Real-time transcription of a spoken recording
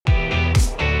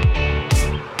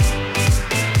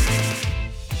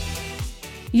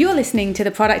You're listening to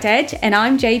The Product Edge, and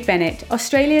I'm Jade Bennett,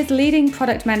 Australia's leading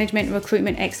product management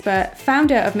recruitment expert,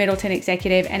 founder of Middleton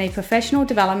Executive, and a professional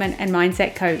development and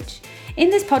mindset coach. In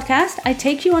this podcast, I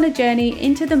take you on a journey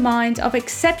into the minds of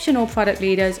exceptional product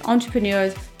leaders,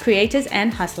 entrepreneurs, creators,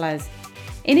 and hustlers.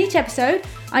 In each episode,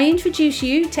 I introduce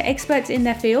you to experts in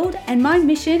their field, and my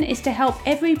mission is to help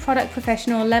every product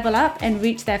professional level up and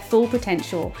reach their full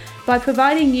potential by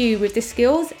providing you with the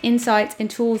skills, insights, and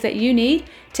tools that you need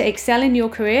to excel in your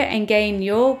career and gain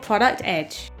your product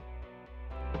edge.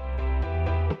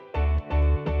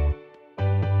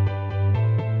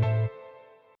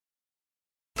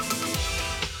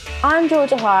 I'm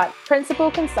Georgia Hart,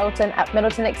 Principal Consultant at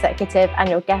Middleton Executive and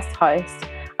your guest host.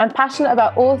 I'm passionate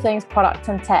about all things product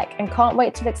and tech and can't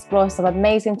wait to explore some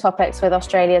amazing topics with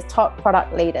Australia's top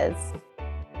product leaders.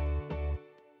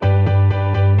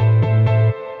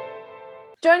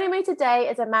 Joining me today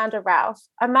is Amanda Ralph.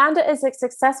 Amanda is a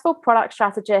successful product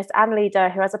strategist and leader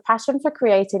who has a passion for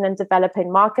creating and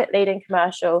developing market-leading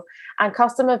commercial and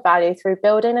customer value through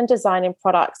building and designing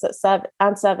products that serve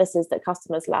and services that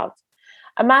customers love.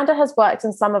 Amanda has worked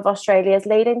in some of Australia's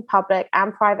leading public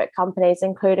and private companies,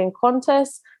 including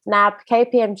Qantas, NAB,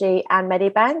 KPMG, and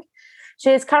Medibank.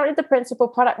 She is currently the Principal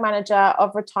Product Manager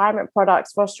of Retirement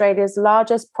Products for Australia's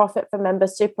largest profit for member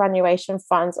superannuation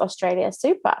funds, Australia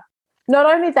Super. Not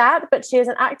only that, but she is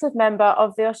an active member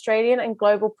of the Australian and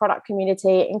global product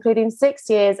community, including 6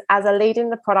 years as a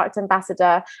leading the product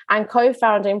ambassador and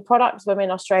co-founding Product Women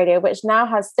Australia, which now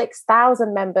has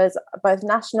 6,000 members, both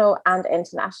national and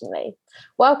internationally.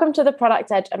 Welcome to the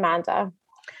Product Edge, Amanda.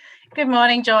 Good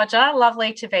morning, Georgia.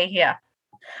 Lovely to be here.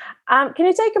 Can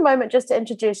you take a moment just to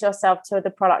introduce yourself to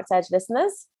the Product Edge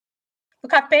listeners?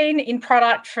 Look, I've been in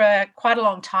product for quite a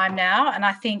long time now, and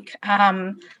I think,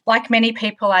 like many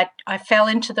people, I fell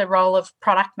into the role of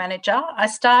product manager. I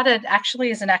started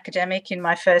actually as an academic in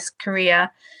my first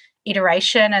career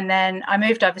iteration, and then I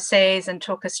moved overseas and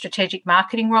took a strategic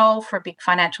marketing role for a big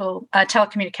financial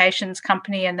telecommunications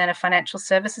company and then a financial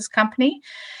services company.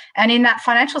 And in that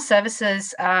financial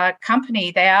services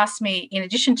company, they asked me, in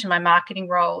addition to my marketing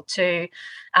role, to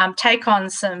take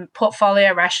on some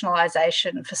portfolio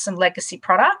rationalisation for some legacy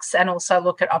products and also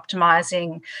look at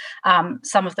optimising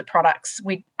some of the products.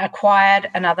 We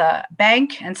acquired another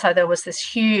bank, and so there was this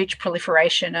huge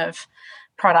proliferation of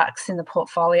products in the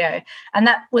portfolio. And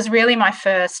that was really my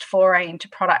first foray into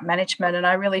product management, and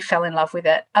I really fell in love with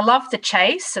it. I love the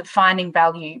chase of finding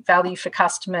value for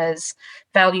customers,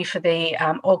 value for the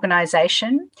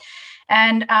organisation.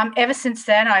 And ever since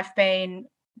then, I've been,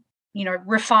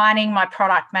 refining my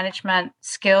product management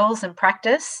skills and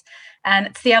practice. And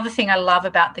it's the other thing I love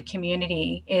about the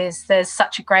community is there's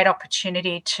such a great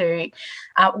opportunity to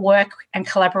work and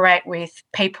collaborate with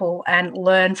people and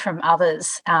learn from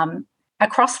others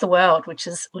across the world, which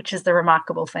is the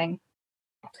remarkable thing.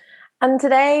 And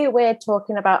today we're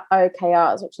talking about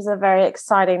OKRs, which is a very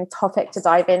exciting topic to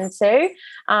dive into.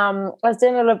 I was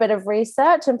doing a little bit of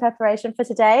research in preparation for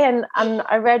today, and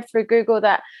I read through Google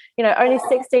that only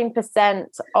 16%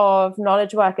 of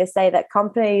knowledge workers say that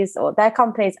companies or their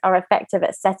companies are effective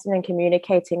at setting and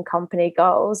communicating company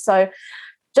goals. So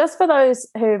just for those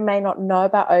who may not know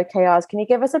about OKRs, can you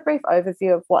give us a brief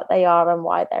overview of what they are and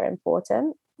why they're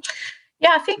important?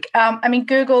 Yeah, I think,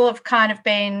 Google have kind of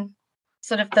been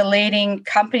sort of the leading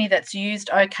company that's used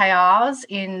OKRs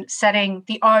in setting.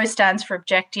 The O stands for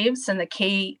objectives, and the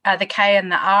K and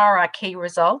the R are key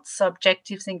results, so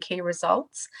objectives and key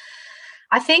results.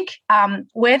 I think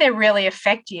where they're really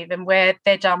effective and where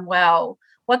they're done well,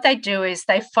 what they do is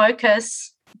they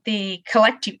focus the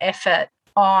collective effort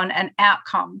on an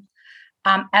outcome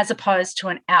as opposed to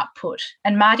an output.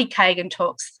 And Marty Kagan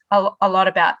talks a lot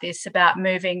about this, about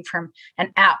moving from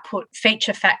an output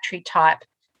feature factory type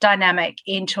dynamic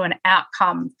into an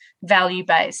outcome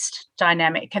value-based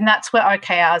dynamic. And that's where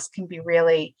OKRs can be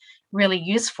really, really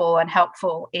useful and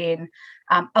helpful in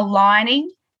aligning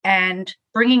and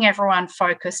bringing everyone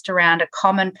focused around a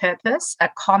common purpose, a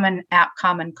common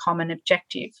outcome, and common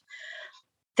objective.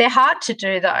 They're hard to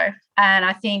do, though, and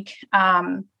I think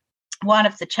one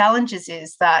of the challenges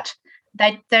is that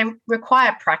they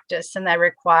require practice and they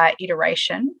require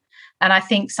iteration. And I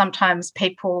think sometimes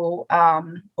people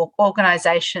or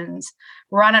organisations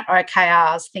run at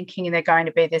OKRs thinking they're going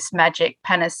to be this magic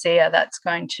panacea that's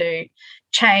going to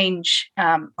change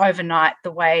overnight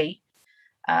the way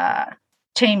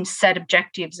teams set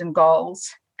objectives and goals.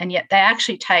 And yet they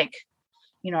actually take,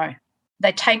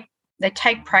 they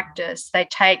take practice, they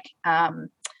take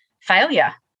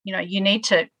failure. You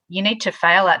need to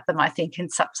fail at them, I think, and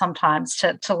sometimes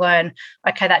to learn,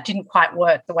 okay, that didn't quite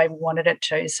work the way we wanted it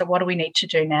to. So what do we need to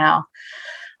do now?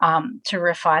 to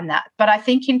refine that. But I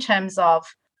think in terms of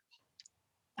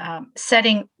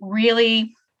setting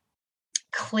really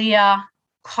clear,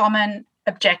 common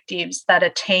objectives that a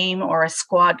team or a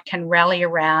squad can rally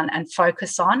around and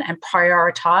focus on and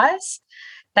prioritise,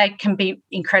 they can be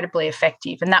incredibly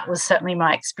effective. And that was certainly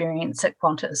my experience at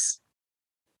Qantas.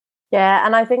 Yeah,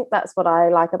 and I think that's what I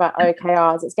like about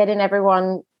OKRs. It's getting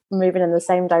everyone moving in the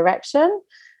same direction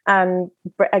and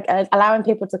allowing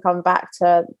people to come back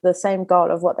to the same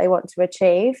goal of what they want to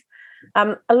achieve.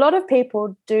 A lot of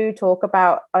people do talk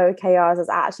about OKRs as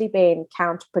actually being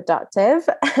counterproductive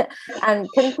and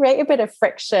can create a bit of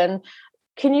friction.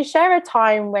 Can you share a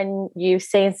time when you've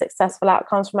seen successful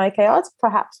outcomes from OKRs,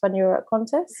 perhaps when you were at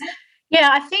Qantas? Yeah,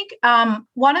 I think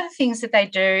one of the things that they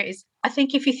do is, I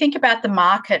think if you think about the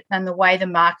market and the way the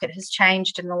market has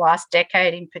changed in the last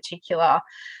decade in particular,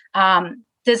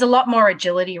 there's a lot more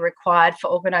agility required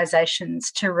for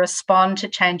organisations to respond to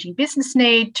changing business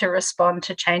need, to respond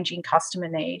to changing customer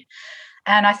need.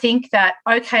 And I think that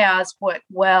OKRs work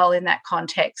well in that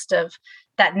context of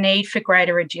that need for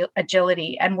greater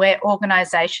agility, and where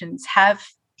organisations have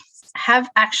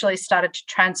actually started to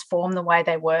transform the way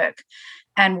they work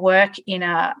and work in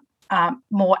a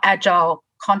more agile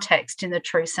context in the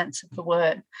true sense of the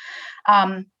word.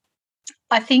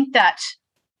 I think that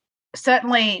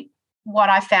certainly what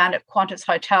I found at Qantas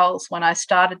Hotels when I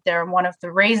started there, and one of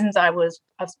the reasons I was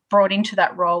brought into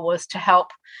that role, was to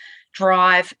help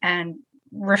drive and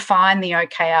refine the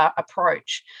OKR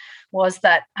approach, was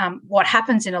that what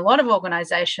happens in a lot of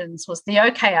organisations was the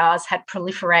OKRs had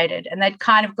proliferated and they'd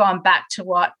kind of gone back to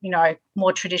what,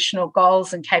 more traditional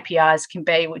goals and KPIs can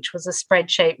be, which was a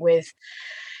spreadsheet with,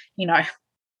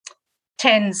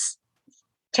 tens,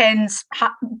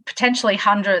 potentially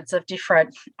hundreds of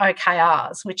different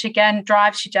OKRs, which again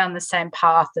drives you down the same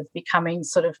path of becoming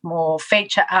sort of more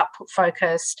feature output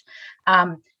focused,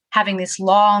 having this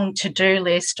long to-do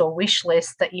list or wish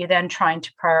list that you're then trying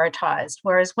to prioritise.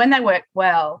 Whereas when they work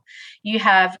well, you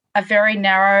have a very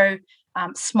narrow,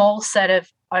 small set of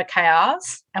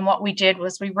OKRs. And what we did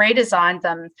was we redesigned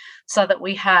them so that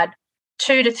we had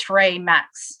 2 to 3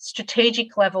 max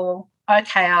strategic level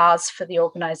OKRs for the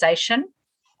organisation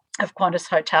of Qantas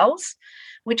Hotels,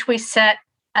 which we set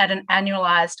at an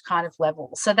annualised kind of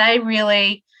level. So they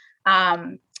really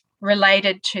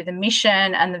related to the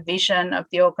mission and the vision of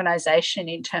the organisation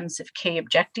in terms of key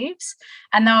objectives,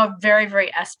 and they were very,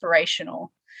 very aspirational.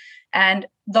 And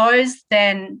those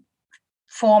then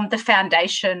formed the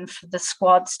foundation for the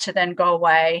squads to then go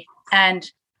away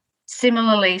and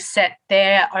similarly set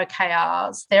their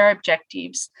OKRs, their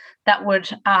objectives that would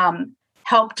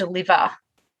help deliver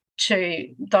to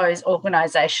those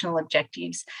organisational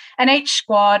objectives. And each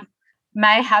squad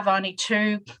may have only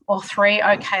 2 or 3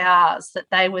 OKRs that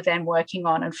they were then working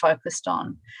on and focused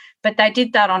on. But they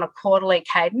did that on a quarterly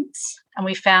cadence. And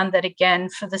we found that, again,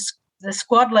 for the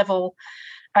squad level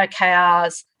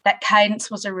OKRs, that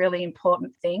cadence was a really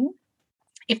important thing.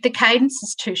 If the cadence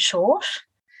is too short,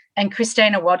 and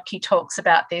Christina Wadke talks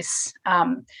about this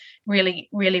really,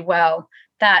 really well,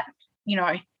 that,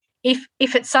 if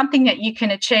it's something that you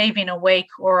can achieve in a week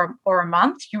or a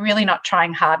month, you're really not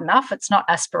trying hard enough. It's not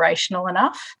aspirational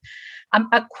enough.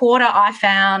 A quarter, I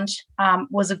found,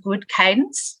 was a good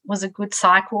cadence, was a good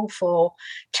cycle for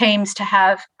teams to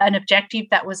have an objective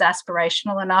that was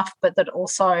aspirational enough, but that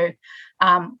also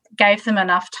gave them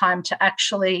enough time to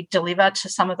actually deliver to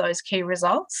some of those key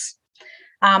results.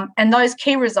 And those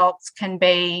key results can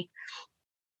be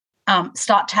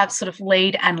start to have sort of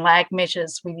lead and lag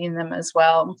measures within them as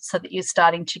well, so that you're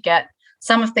starting to get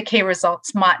some of the key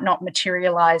results might not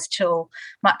materialise till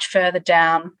much further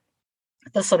down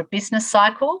the sort of business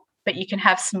cycle, but you can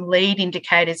have some lead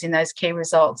indicators in those key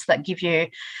results that give you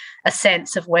a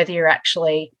sense of whether you're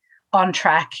actually on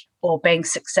track or being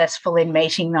successful in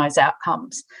meeting those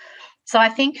outcomes. So I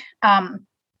think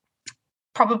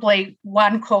probably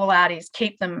one call out is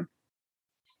keep them,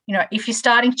 if you're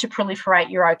starting to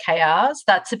proliferate your OKRs,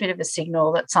 that's a bit of a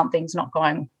signal that something's not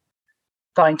going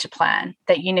to plan,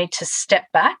 that you need to step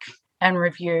back and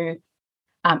review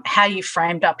how you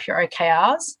framed up your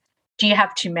OKRs. Do you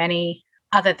have too many?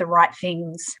 Are they the right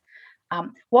things?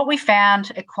 What we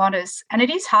found at Qantas, and it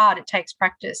is hard, it takes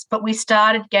practice, but we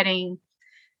started getting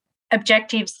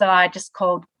objectives that I just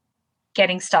called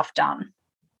getting stuff done.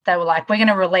 They were like, we're going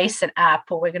to release an app,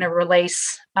 or we're going to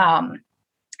release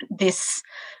this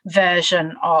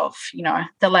version of,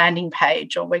 the landing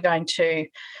page, or we're going to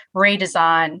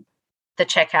redesign the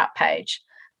checkout page.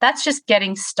 That's just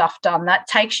getting stuff done. That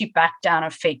takes you back down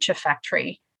a feature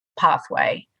factory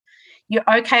pathway. Your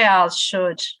OKRs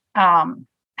should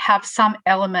have some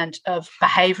element of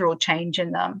behavioural change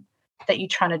in them. you're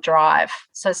trying to drive.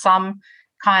 So some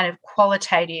kind of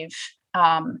qualitative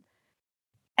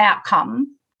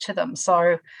outcome to them.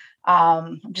 So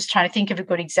I'm just trying to think of a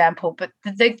good example, but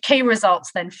the key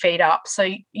results then feed up. So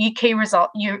your key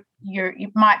result, you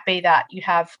might be that you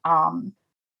have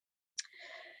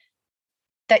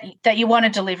that you want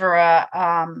to deliver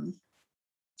a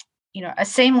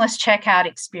seamless checkout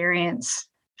experience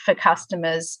for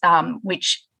customers,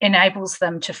 which enables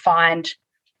them to find,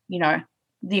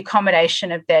 the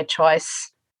accommodation of their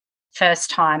choice first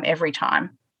time, every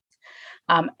time.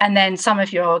 And then some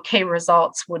of your key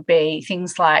results would be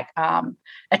things like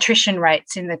attrition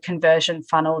rates in the conversion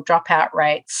funnel, dropout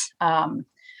rates,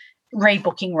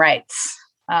 rebooking rates,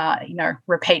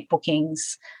 repeat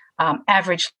bookings,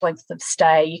 average length of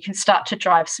stay. You can start to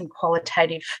drive some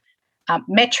qualitative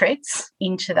metrics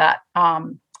into that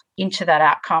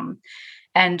outcome.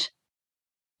 And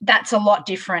that's a lot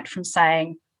different from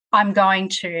saying, I'm going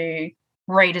to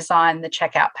redesign the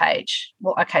checkout page.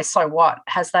 Well, okay, so what?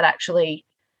 Has that actually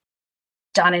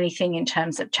done anything in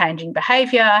terms of changing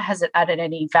behaviour? Has it added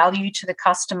any value to the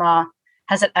customer?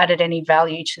 Has it added any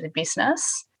value to the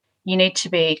business? You need to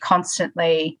be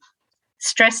constantly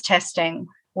stress testing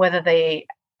whether the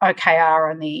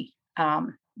OKR and the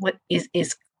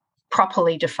is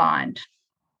properly defined.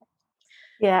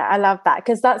 Yeah, I love that,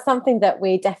 because that's something that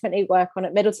we definitely work on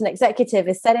at Middleton Executive,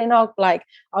 is setting our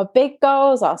big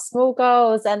goals, our small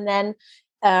goals, and then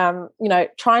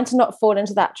trying to not fall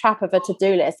into that trap of a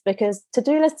to-do list, because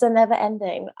to-do lists are never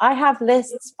ending. I have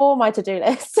lists for my to-do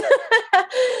lists.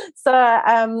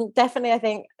 So definitely I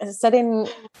think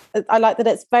I like that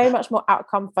it's very much more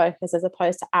outcome focused as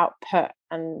opposed to output,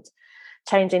 and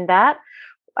changing that.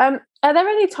 Are there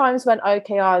any times when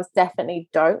OKRs definitely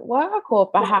don't work, or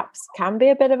perhaps can be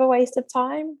a bit of a waste of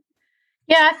time?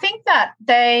 Yeah, I think that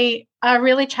they are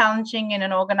really challenging in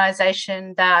an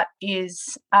organisation that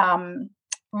is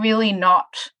really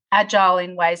not agile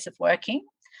in ways of working.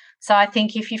 So I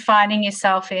think if you're finding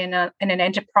yourself in an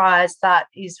enterprise that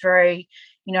is very,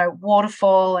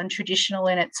 waterfall and traditional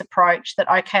in its approach, that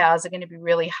OKRs are going to be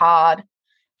really hard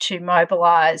to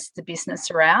mobilise the business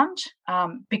around,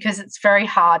 because it's very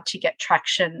hard to get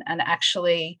traction and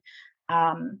actually,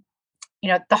 the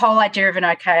whole idea of an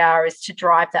OKR is to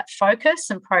drive that focus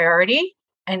and priority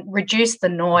and reduce the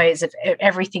noise of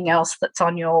everything else that's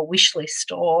on your wish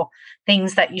list or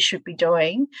things that you should be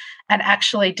doing, and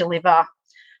actually deliver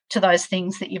to those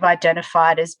things that you've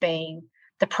identified as being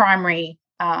the primary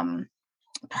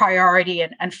priority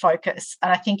and focus.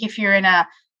 And I think if you're in a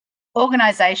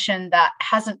organisation that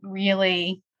hasn't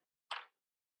really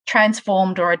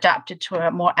transformed or adapted to a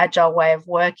more agile way of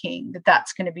working,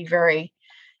 that's going to be very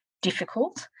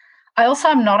difficult. I also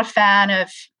am not a fan of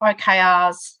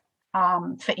OKRs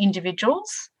for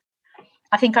individuals.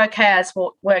 I think OKRs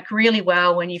will work really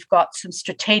well when you've got some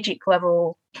strategic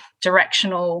level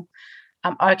directional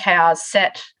OKRs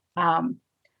set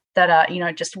that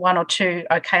are, just one or two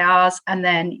OKRs, and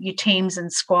then your teams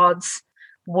and squads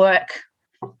work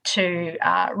to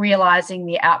realising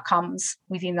the outcomes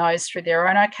within those through their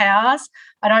own OKRs.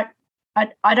 I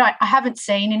haven't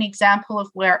seen an example of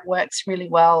where it works really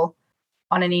well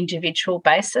on an individual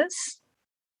basis.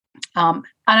 And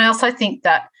I also think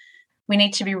that we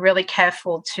need to be really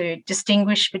careful to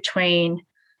distinguish between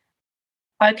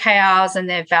OKRs and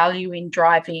their value in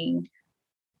driving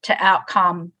to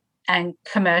outcome and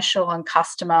commercial and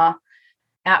customer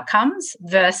outcomes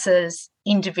versus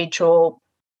individual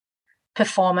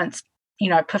performance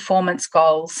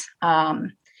goals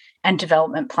and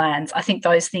development plans. I think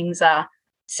those things are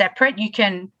separate. You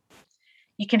can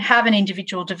have an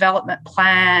individual development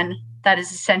plan that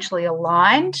is essentially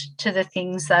aligned to the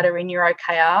things that are in your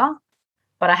OKR,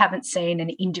 but I haven't seen an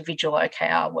individual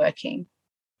OKR working.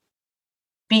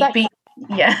 That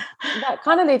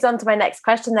kind of leads on to my next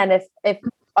question then, if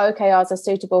OKRs are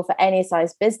suitable for any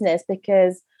size business,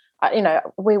 because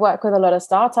we work with a lot of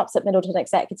startups at Middleton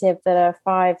Executive that are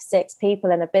 5-6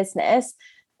 people in a business.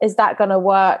 Is that going to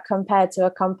work compared to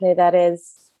a company that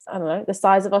is, I don't know, the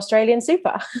size of Australian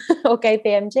Super or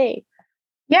KPMG?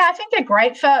 Yeah, I think they're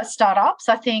great for startups.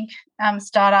 I think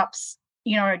startups,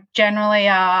 generally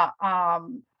are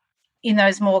in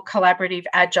those more collaborative,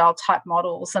 agile type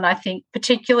models. And I think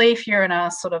particularly if you're in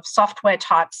a sort of software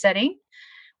type setting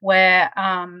where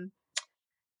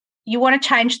you want to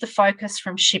change the focus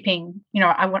from shipping,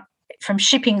 from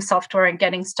shipping software and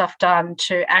getting stuff done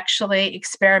to actually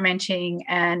experimenting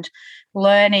and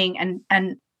learning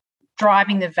and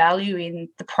driving the value in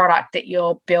the product that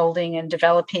you're building and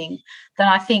developing, then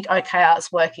I think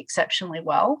OKRs work exceptionally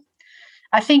well.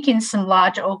 I think in some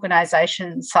larger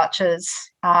organisations such as,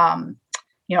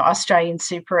 Australian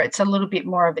super, it's a little bit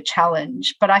more of a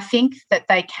challenge. But I think that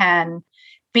they can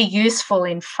be useful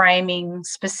in framing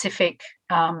specific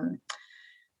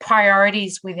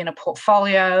priorities within a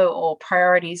portfolio or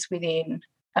priorities within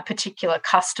a particular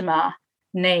customer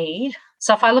need.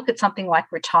 So if I look at something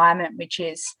like retirement, which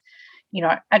is,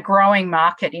 a growing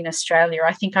market in Australia,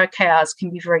 I think OKRs can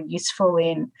be very useful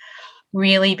in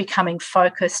really becoming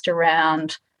focused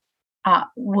around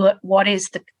what is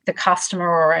the customer,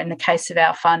 or in the case of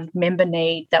our fund, member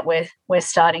need that we're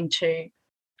starting to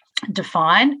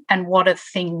define, and what are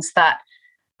things that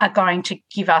are going to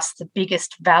give us the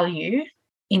biggest value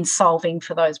in solving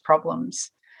for those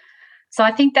problems. So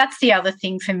I think that's the other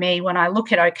thing for me when I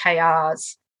look at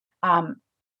OKRs.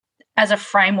 As a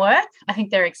framework, I think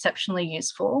they're exceptionally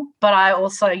useful, but I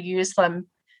also use them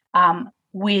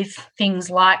with things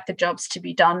like the jobs to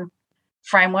be done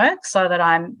framework, so that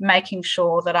I'm making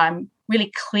sure that I'm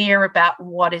really clear about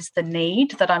what is the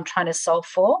need that I'm trying to solve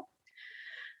for.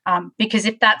 Because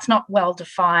if that's not well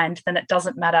defined, then it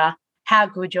doesn't matter how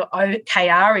good your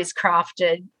OKR is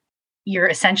crafted, you're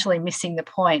essentially missing the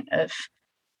point of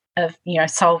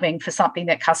solving for something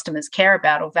that customers care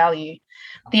about or value.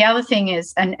 The other thing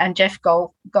is, and Jeff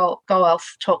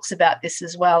Golelf talks about this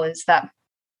as well, is that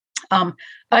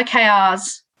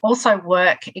OKRs also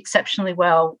work exceptionally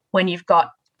well when you've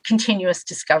got continuous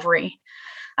discovery.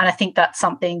 And I think that's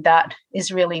something that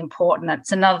is really important.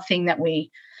 It's another thing that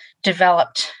we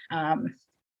developed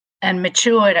and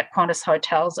matured at Qantas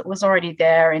Hotels. It was already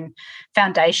there in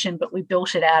foundation, but we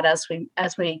built it out as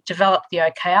we developed the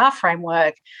OKR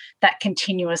framework, that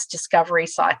continuous discovery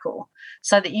cycle,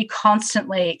 so that you're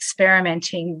constantly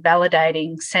experimenting,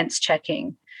 validating, sense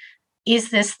checking.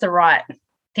 Is this the right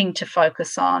thing to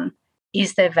focus on?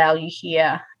 Is there value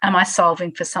here? Am I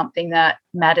solving for something that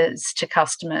matters to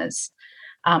customers,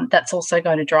 that's also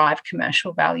going to drive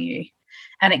commercial value?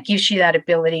 And it gives you that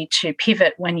ability to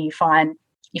pivot when you find,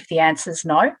 if the answer is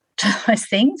no to those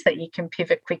things, that you can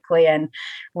pivot quickly and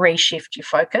reshift your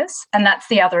focus. And that's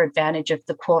the other advantage of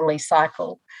the quarterly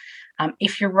cycle.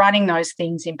 If you're running those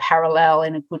things in parallel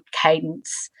in a good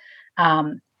cadence,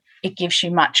 it gives you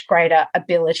much greater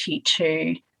ability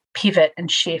to pivot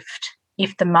and shift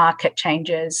if the market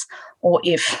changes or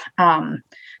if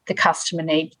the customer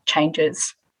need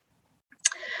changes.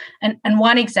 And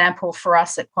one example for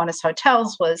us at Qantas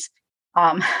Hotels was,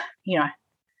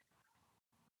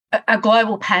 a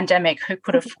global pandemic, who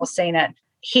could have foreseen it,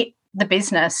 hit the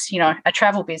business, a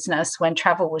travel business, when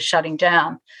travel was shutting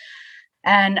down.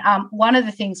 And one of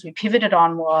the things we pivoted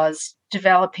on was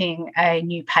developing a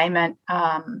new payment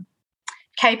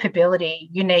capability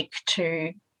unique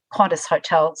to Qantas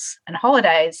Hotels and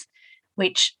Holidays,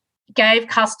 which gave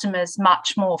customers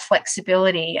much more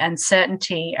flexibility and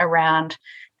certainty around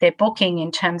their booking,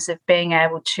 in terms of being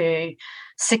able to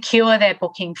secure their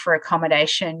booking for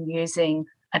accommodation using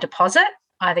a deposit,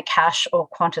 either cash or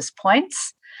Qantas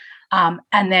points,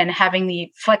 and then having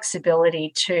the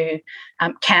flexibility to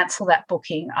cancel that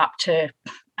booking up to,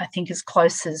 I think, as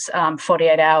close as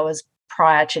 48 hours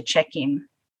prior to check-in.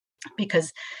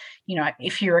 Because,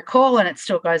 if you recall, and it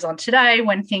still goes on today,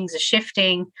 when things are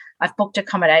shifting, I've booked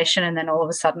accommodation and then all of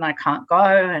a sudden I can't go.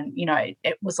 And,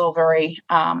 it was all very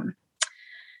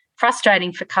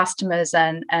frustrating for customers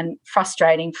and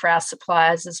frustrating for our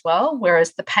suppliers as well.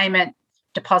 Whereas the payment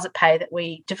deposit pay that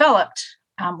we developed,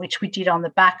 which we did on the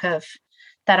back of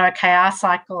that OKR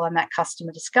cycle and that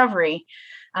customer discovery,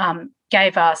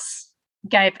 gave our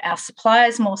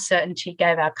suppliers more certainty,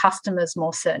 gave our customers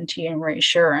more certainty and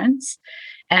reassurance,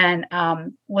 and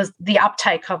was the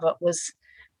uptake of it was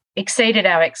exceeded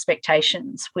our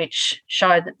expectations, which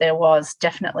showed that there was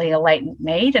definitely a latent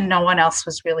need and no one else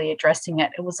was really addressing it.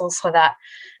 It was also that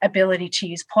ability to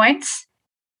use points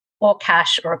or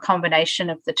cash or a combination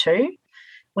of the two,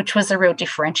 which was a real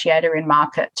differentiator in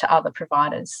market to other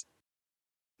providers.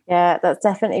 Yeah, that's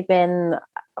definitely been,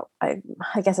 I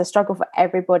guess, a struggle for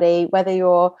everybody, whether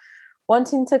you're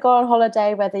wanting to go on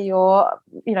holiday, whether you're,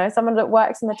 someone that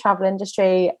works in the travel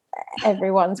industry.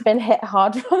 Everyone's been hit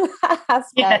hard from that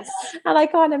aspect. Yes. And I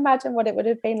can't imagine what it would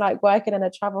have been like working in a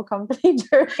travel company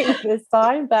during this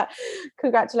time, but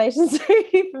congratulations to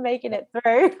you for making it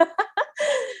through.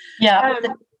 Yeah.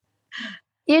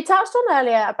 You touched on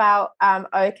earlier about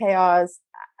OKRs,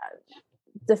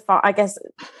 I guess,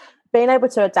 being able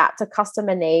to adapt to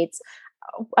customer needs.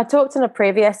 I talked in a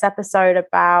previous episode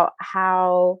about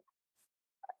how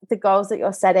the goals that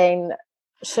you're setting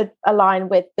should align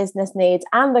with business needs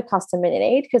and the customer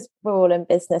need, because we're all in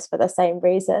business for the same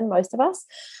reason, most of us.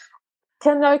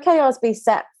 Can OKRs be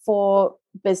set for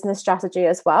business strategy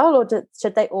as well, or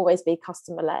should they always be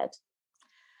customer-led?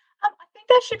 I think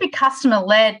there should be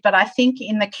customer-led, but I think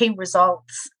in the key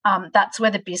results, that's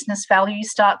where the business value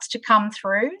starts to come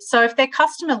through. So if they're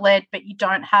customer-led but you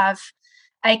don't have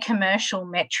a commercial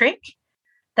metric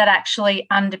that actually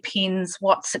underpins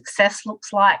what success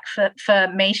looks like for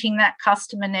meeting that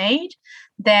customer need,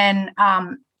 then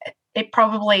it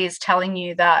probably is telling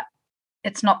you that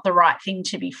it's not the right thing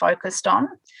to be focused on.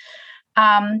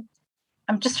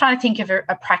 I'm just trying to think of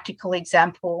a practical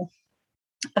example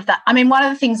of that. I mean, one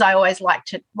of the things I always like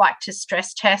to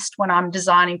stress test when I'm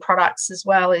designing products as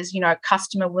well is,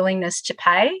 customer willingness to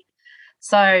pay.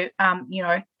 So,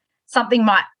 something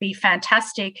might be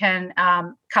fantastic and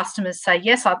customers say,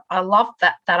 yes, I love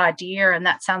that idea and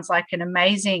that sounds like an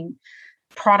amazing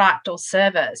product or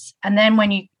service. And then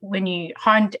when you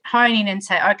hone in and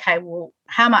say, okay, well,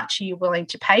 how much are you willing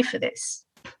to pay for this?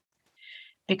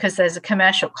 Because there's a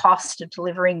commercial cost of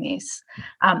delivering this.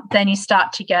 Then you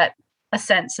start to get a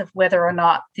sense of whether or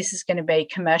not this is going to be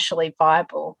commercially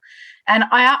viable. And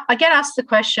I get asked the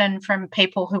question from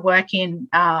people who work in,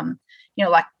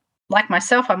 like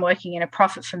myself, I'm working in a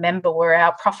profit for member where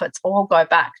our profits all go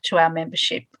back to our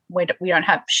membership. We don't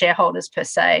have shareholders per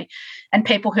se. And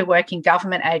people who work in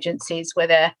government agencies where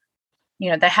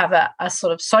they have a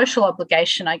sort of social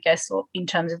obligation, I guess, or in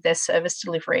terms of their service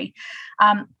delivery.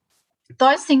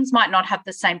 Those things might not have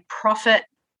the same profit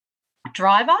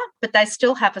driver, but they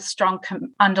still have a strong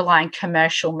underlying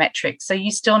commercial metric. So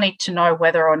you still need to know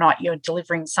whether or not you're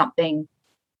delivering something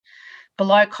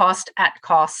below cost, at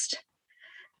cost,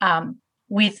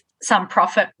 with some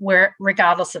profit,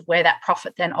 regardless of where that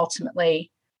profit then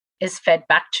ultimately is fed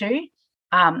back to.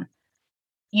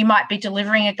 You might be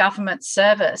delivering a government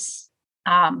service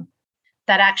that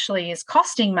actually is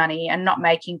costing money and not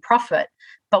making profit,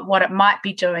 but what it might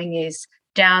be doing is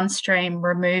downstream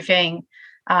removing,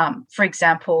 for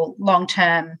example,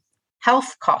 long-term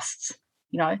health costs.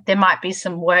 There might be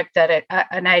some work that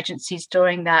an agency is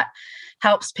doing that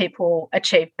helps people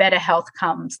achieve better health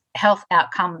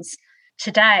outcomes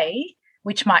today,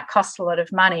 which might cost a lot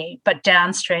of money, but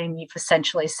downstream you've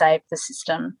essentially saved the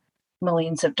system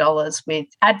millions of dollars with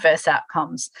adverse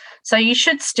outcomes. So you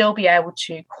should still be able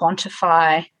to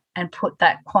quantify and put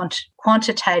that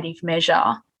quantitative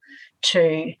measure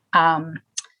to,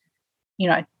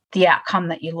 the outcome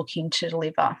that you're looking to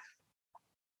deliver.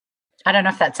 I don't know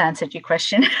if that's answered your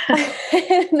question.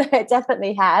 No, it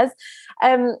definitely has.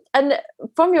 And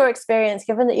from your experience,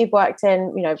 given that you've worked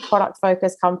in,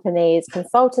 product-focused companies,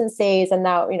 consultancies, and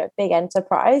now, big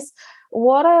enterprise,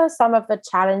 what are some of the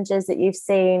challenges that you've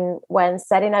seen when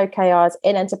setting OKRs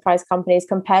in enterprise companies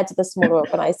compared to the smaller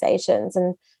organizations?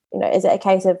 And, is it a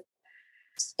case of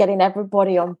getting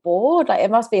everybody on board? Like,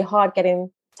 it must be hard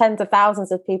getting tens of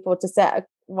thousands of people to set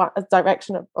a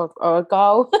direction or a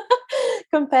goal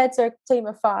compared to a team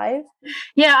of 5.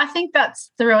 Yeah, I think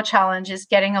that's the real challenge, is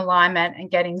getting alignment and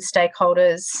getting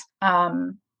stakeholders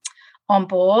on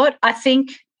board. I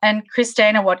think, and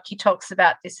Christina Wadke talks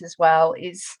about this as well,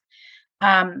 is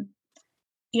a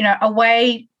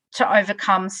way to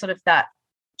overcome sort of that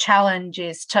challenge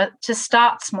is to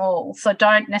start small. So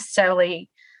don't necessarily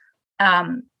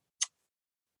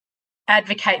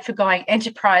advocate for going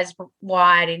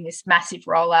enterprise-wide in this massive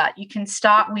rollout. You can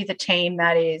start with a team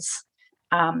that is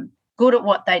good at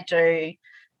what they do,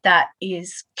 that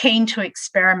is keen to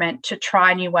experiment, to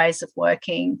try new ways of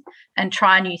working and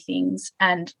try new things,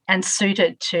 and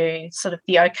suited to sort of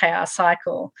the OKR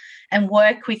cycle, and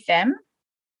work with them.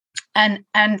 And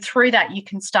through that, you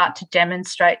can start to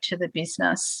demonstrate to the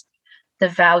business the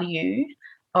value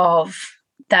of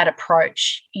that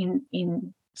approach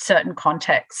in certain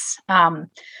contexts.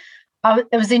 It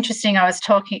was interesting. I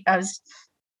was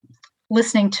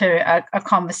listening to a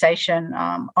conversation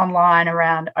online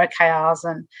around OKRs,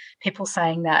 and people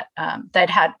saying that they'd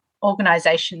had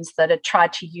organisations that had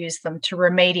tried to use them to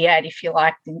remediate, if you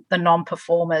like, the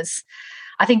non-performers.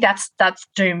 I think that's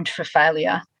doomed for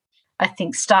failure. I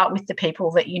think start with the people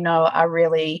that are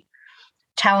really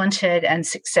talented and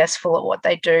successful at what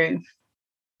they do,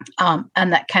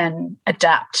 and that can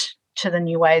adapt to the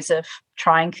new ways of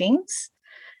trying things,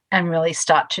 and really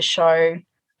start to show.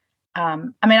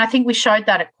 I think we showed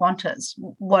that at Qantas.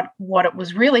 What it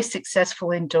was really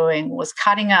successful in doing was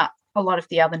cutting out a lot of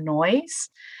the other noise,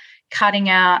 cutting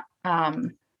out,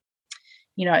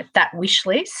 that wish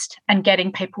list, and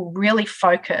getting people really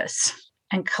focused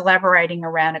and collaborating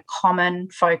around a common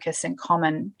focus and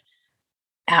common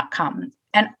outcome.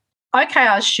 And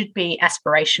OKRs should be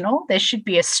aspirational. There should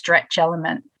be a stretch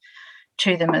element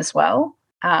to them as well.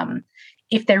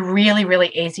 If they're really, really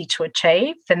easy to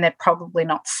achieve, then they're probably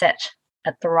not set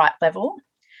at the right level.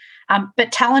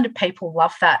 But talented people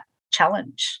love that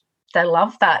challenge. They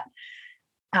love that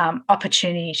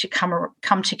opportunity to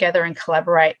come together and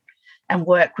collaborate and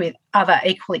work with other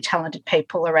equally talented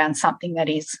people around something that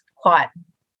is quite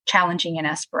challenging and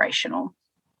aspirational.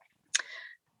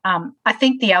 I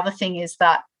think the other thing is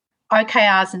that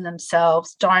OKRs in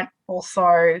themselves don't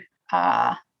also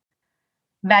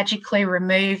magically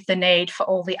remove the need for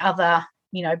all the other,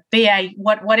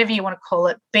 whatever you want to call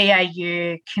it,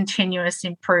 BAU, continuous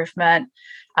improvement.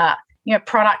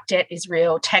 Product debt is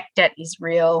real, tech debt is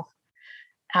real.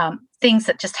 Things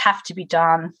that just have to be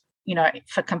done,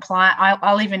 for compliance.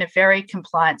 I live in a very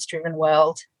compliance-driven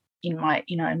world in my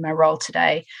role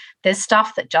today. There's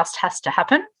stuff that just has to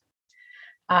happen.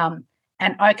 And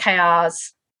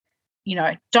OKRs,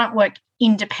 don't work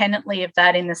independently of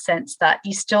that, in the sense that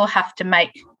you still have to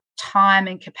make time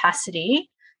and capacity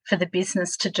for the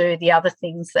business to do the other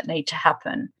things that need to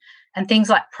happen. And things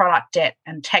like product debt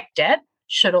and tech debt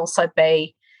should also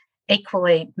be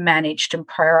equally managed and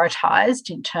prioritised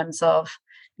in terms of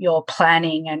your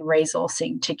planning and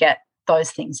resourcing to get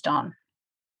those things done.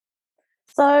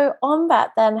 So on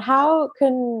that then, how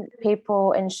can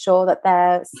people ensure that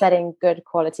they're setting good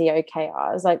quality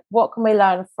OKRs? Like, what can we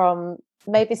learn from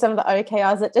maybe some of the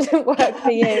OKRs that didn't work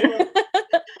for you?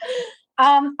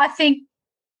 I think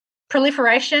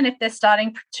proliferation, if they're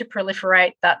starting to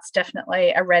proliferate, that's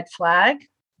definitely a red flag.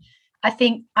 I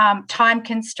think time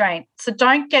constraint. So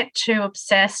don't get too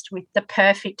obsessed with the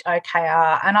perfect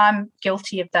OKR. And I'm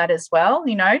guilty of that as well,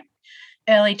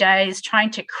 early days, trying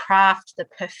to craft the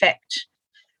perfect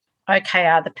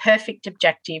OKR, the perfect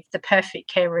objective, the perfect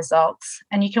key results.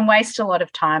 And you can waste a lot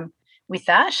of time with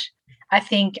that. I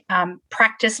think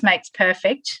practice makes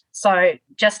perfect. So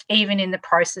just even in the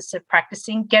process of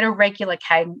practicing, get a regular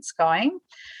cadence going.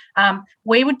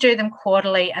 We would do them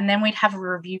quarterly, and then we'd have a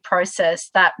review process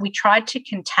that we tried to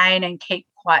contain and keep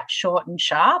quite short and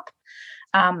sharp.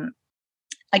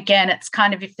 Again, it's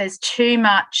kind of, if there's too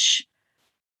much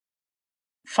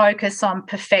focus on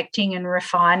perfecting and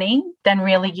refining, then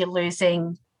really you're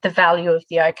losing the value of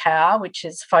the OKR, which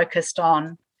is focused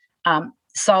on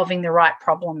solving the right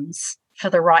problems for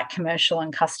the right commercial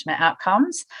and customer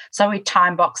outcomes. So we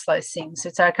time box those things.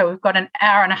 It's okay, we've got an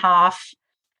hour and a half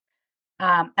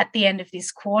at the end of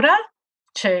this quarter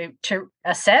to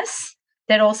assess.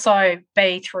 There'd also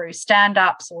be through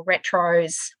stand-ups or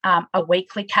retros, a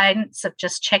weekly cadence of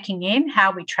just checking in.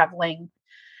 How are we travelling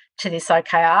to this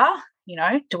OKR?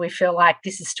 Do we feel like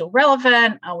this is still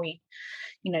relevant? Are we,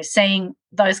 seeing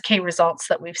those key results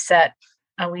that we've set?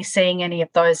 Are we seeing any of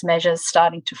those measures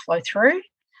starting to flow through?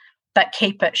 But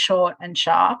keep it short and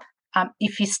sharp.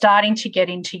 If you're starting to get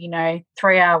into,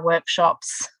 3-hour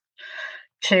workshops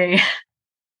to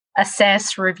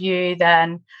assess, review,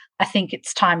 then I think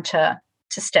it's time to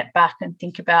step back and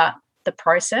think about the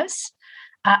process.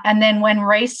 And then when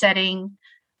resetting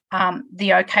the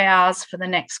OKRs for the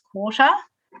next quarter,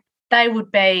 they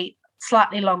would be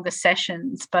slightly longer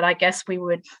sessions, but I guess we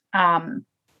would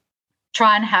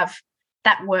try and have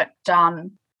that work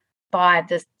done by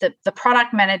the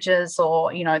product managers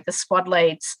or, the squad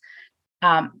leads,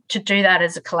 to do that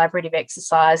as a collaborative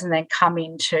exercise, and then come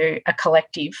into a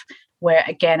collective where,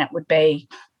 again, it would be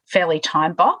fairly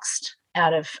time boxed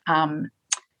out of,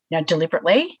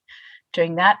 deliberately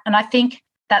doing that. And I think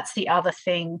that's the other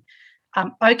thing.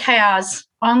 OKRs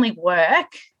only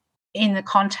work in the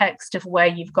context of where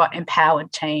you've got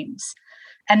empowered teams.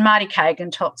 And Marty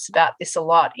Kagan talks about this a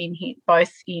lot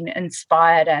both in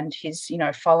Inspired and his,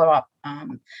 follow-up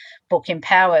book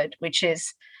Empowered, which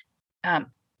is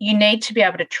you need to be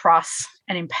able to trust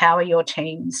and empower your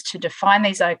teams to define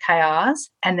these OKRs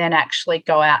and then actually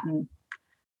go out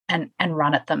and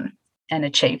run at them and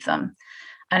achieve them.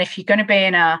 And if you're going to be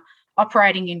in a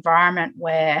operating environment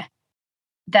where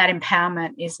that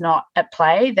empowerment is not at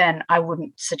play, then I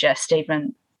wouldn't suggest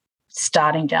even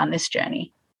starting down this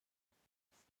journey.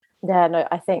 Yeah, no,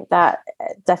 I think that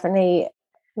definitely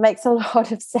makes a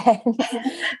lot of sense.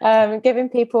 Giving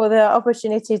people the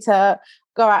opportunity to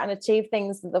go out and achieve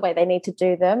things the way they need to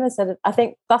do them. So I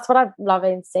think that's what I've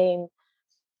loved seeing.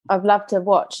 I've loved to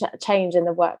watch change in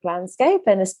the work landscape,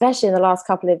 and especially in the last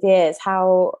couple of years,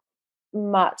 how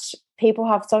much people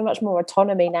have so much more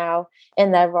autonomy now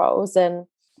in their roles. And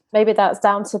maybe that's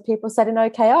down to people setting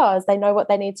OKRs. They know what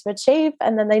they need to achieve,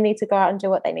 and then they need to go out and do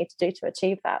what they need to do to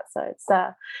achieve that. So it's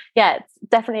it's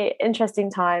definitely an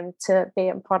interesting time to be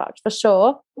in product for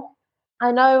sure.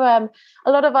 I know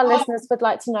a lot of our listeners would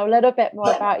like to know a little bit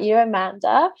more about you,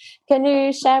 Amanda. Can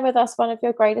you share with us one of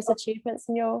your greatest achievements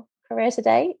in your career to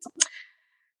date?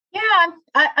 Yeah,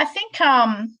 I think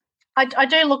I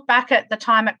do look back at the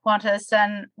time at Qantas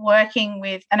and working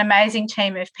with an amazing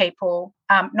team of people,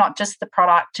 not just the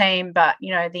product team, but,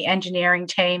 the engineering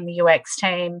team, the UX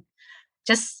team,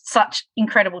 just such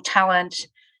incredible talent,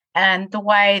 and the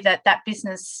way that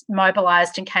business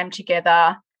mobilised and came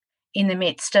together in the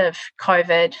midst of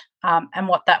COVID, and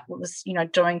what that was,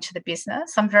 doing to the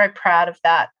business. I'm very proud of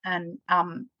that, and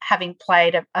having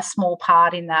played a small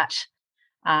part in that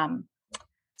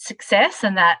success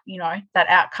and that, that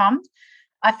outcome.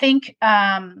 I think,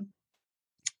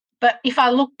 but if I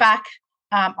look back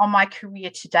on my career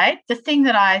to date, the thing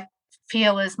that I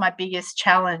feel is my biggest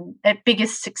challenge,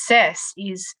 biggest success,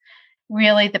 is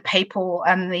really the people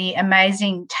and the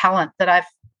amazing talent that I've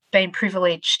been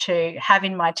privileged to have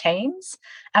in my teams,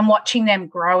 and watching them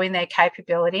grow in their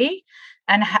capability,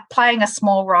 and playing a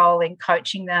small role in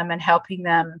coaching them and helping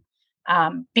them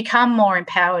become more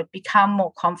empowered, become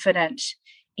more confident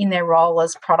in their role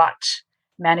as product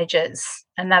managers.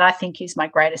 And that, I think, is my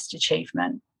greatest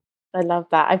achievement. I love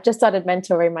that. I've just started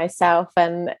mentoring myself,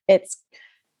 and it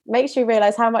makes you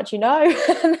realize how much you know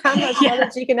and how much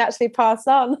knowledge you can actually pass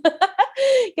on.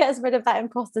 Gets rid of that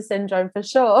imposter syndrome for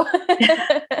sure.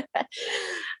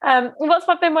 What's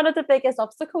been one of the biggest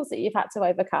obstacles that you've had to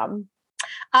overcome?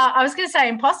 I was going to say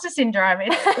imposter syndrome.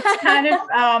 It's kind of,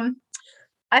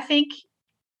 I think,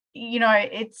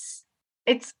 it's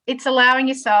allowing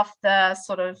yourself the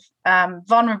sort of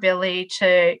vulnerability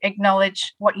to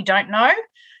acknowledge what you don't know.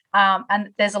 And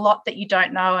there's a lot that you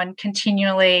don't know, and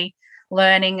continually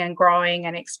learning and growing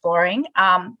and exploring,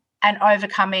 and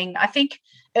overcoming. I think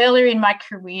earlier in my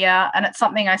career, and it's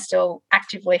something I still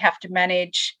actively have to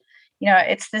manage,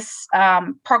 it's this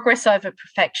progress over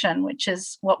perfection, which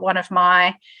is what one of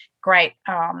my great,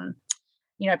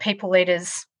 people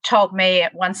leaders told me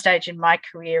at one stage in my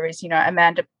career is,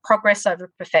 Amanda, progress over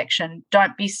perfection.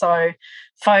 Don't be so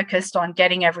focused on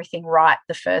getting everything right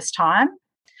the first time.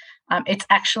 It's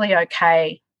actually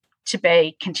okay to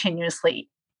be continuously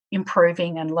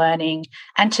improving and learning,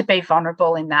 and to be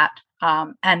vulnerable in that,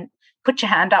 and put your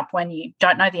hand up when you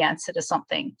don't know the answer to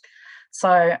something.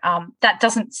 So that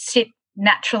doesn't sit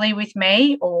naturally with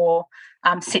me, or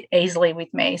sit easily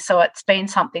with me. So it's been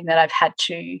something that I've had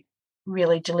to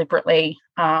really deliberately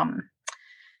and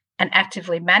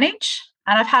actively manage.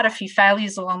 And I've had a few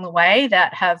failures along the way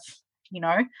that have,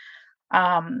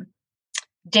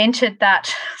 dented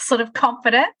that sort of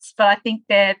confidence, but I think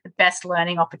they're the best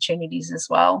learning opportunities as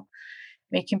well.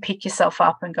 You can pick yourself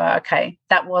up and go, okay,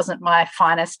 that wasn't my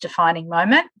finest defining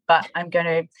moment, but I'm going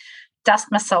to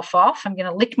dust myself off. I'm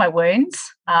going to lick my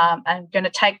wounds. I'm going to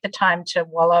take the time to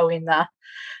wallow in the,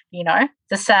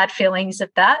 the sad feelings of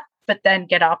that, but then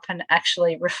get up and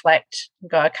actually reflect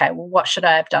and go, okay, well, what should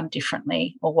I have done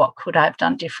differently, or what could I have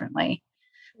done differently,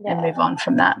 and move on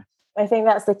from that. I think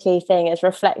that's the key thing, is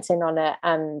reflecting on it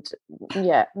and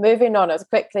moving on as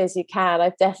quickly as you can.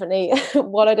 I've definitely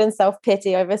wallowed in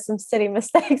self-pity over some silly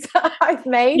mistakes that I've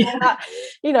made. But,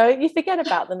 you forget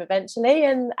about them eventually,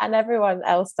 and everyone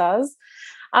else does.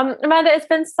 Amanda, it's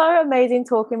been so amazing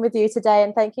talking with you today,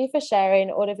 and thank you for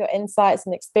sharing all of your insights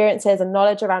and experiences and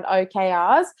knowledge around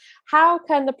OKRs. How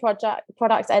can the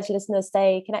Product Edge listeners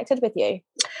stay connected with you?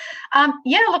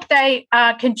 Look, they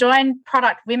can join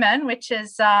Product Women, which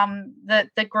is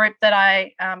the group that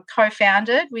I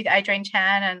co-founded with Adrienne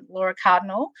Tan and Laura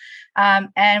Cardinal.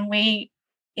 And we,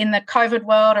 in the COVID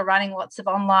world, are running lots of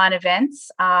online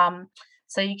events.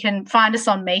 So you can find us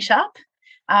on Meetup.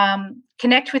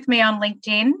 Connect with me on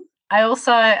LinkedIn. I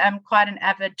also am quite an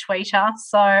avid tweeter,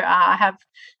 so I have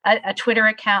a Twitter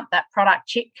account, that Product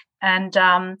Chick, and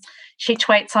she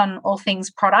tweets on all things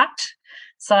product.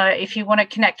 So if you want to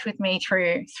connect with me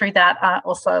through that, I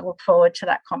also look forward to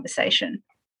that conversation.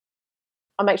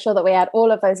 I'll make sure that we add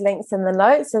all of those links in the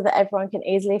notes so that everyone can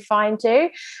easily find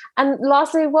you. And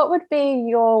lastly, what would be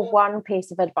your one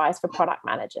piece of advice for product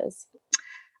managers?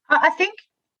 I think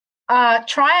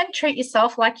try and treat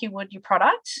yourself like you would your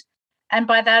product. And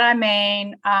by that I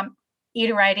mean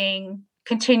iterating,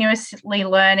 continuously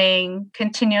learning,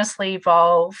 continuously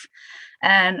evolve.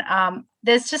 And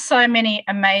there's just so many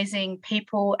amazing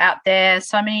people out there,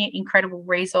 so many incredible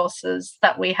resources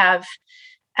that we have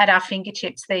at our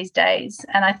fingertips these days.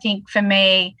 And I think for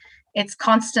me, it's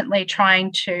constantly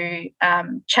trying to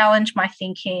challenge my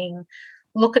thinking,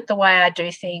 look at the way I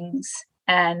do things,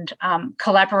 and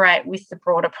collaborate with the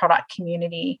broader product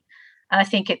community. And I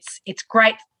think it's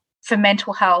great for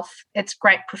mental health, it's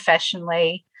great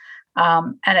professionally,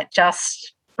 and it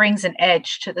just brings an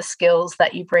edge to the skills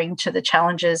that you bring to the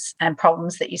challenges and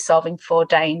problems that you're solving for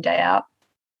day in, day out.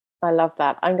 I love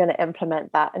that. I'm going to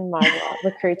implement that in my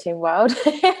recruiting world.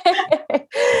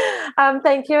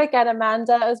 Thank you again,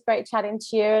 Amanda. It was great chatting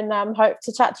to you, and hope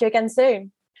to chat to you again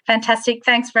soon. Fantastic.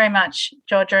 Thanks very much,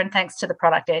 Georgia, and thanks to the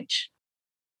Product Edge.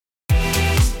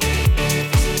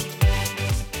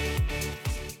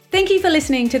 Thank you for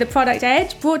listening to The Product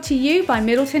Edge, brought to you by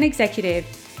Middleton Executive.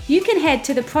 You can head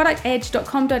to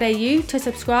theproductedge.com.au to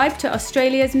subscribe to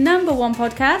Australia's #1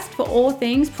 podcast for all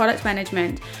things product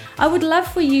management. I would love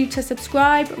for you to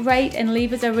subscribe, rate, and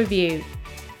leave us a review.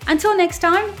 Until next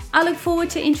time, I look forward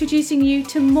to introducing you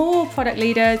to more product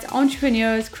leaders,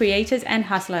 entrepreneurs, creators, and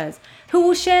hustlers who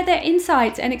will share their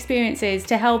insights and experiences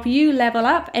to help you level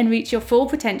up and reach your full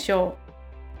potential.